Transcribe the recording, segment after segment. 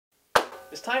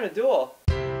It's time to duel.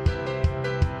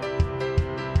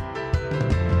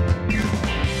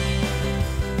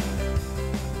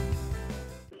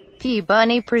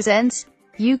 P-Bunny presents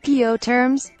Yu-Gi-Oh!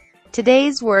 Terms.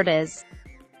 Today's word is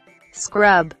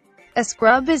scrub. A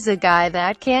scrub is a guy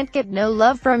that can't get no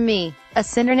love from me. A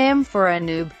synonym for a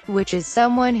noob, which is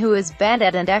someone who is bad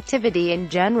at an activity in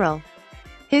general.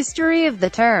 History of the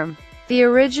term. The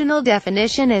original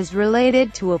definition is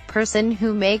related to a person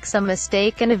who makes a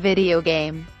mistake in a video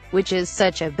game, which is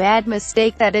such a bad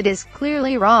mistake that it is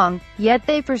clearly wrong, yet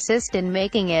they persist in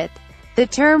making it. The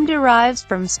term derives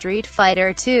from Street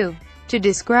Fighter 2, to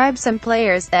describe some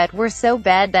players that were so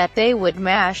bad that they would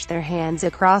mash their hands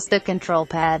across the control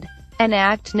pad, an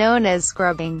act known as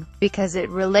scrubbing, because it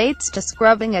relates to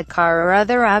scrubbing a car or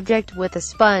other object with a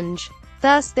sponge.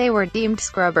 Thus they were deemed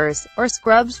scrubbers, or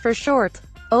scrubs for short.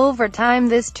 Over time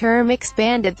this term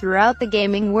expanded throughout the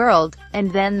gaming world,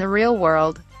 and then the real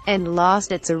world, and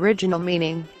lost its original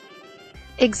meaning.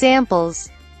 Examples: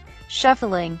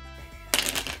 shuffling,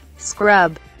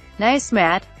 scrub, nice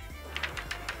mat,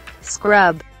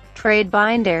 scrub, trade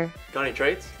binder. Got any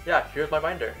trades? Yeah, here's my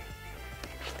binder.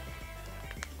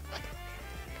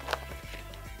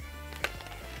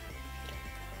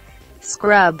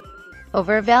 Scrub,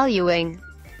 overvaluing.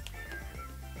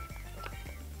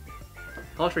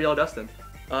 How much for yellow Dustin?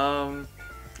 $10.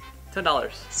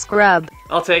 Scrub,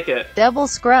 I'll take it. double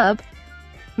scrub,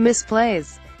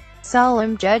 misplays,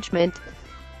 solemn judgment.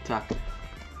 Attack.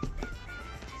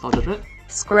 Solemn judgment.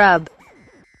 Scrub,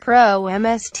 pro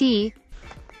MST.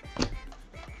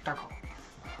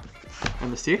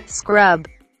 MST. Scrub,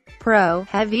 pro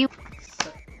heavy.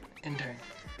 Intern.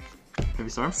 Heavy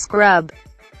storm. Scrub,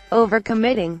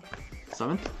 overcommitting.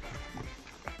 Summon.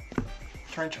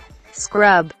 Torrential.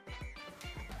 Scrub.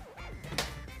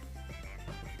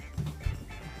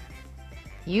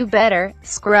 You better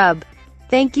scrub.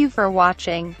 Thank you for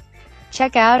watching.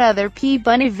 Check out other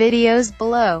P-Bunny videos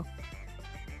below.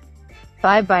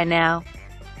 Bye bye now.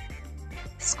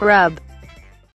 Scrub.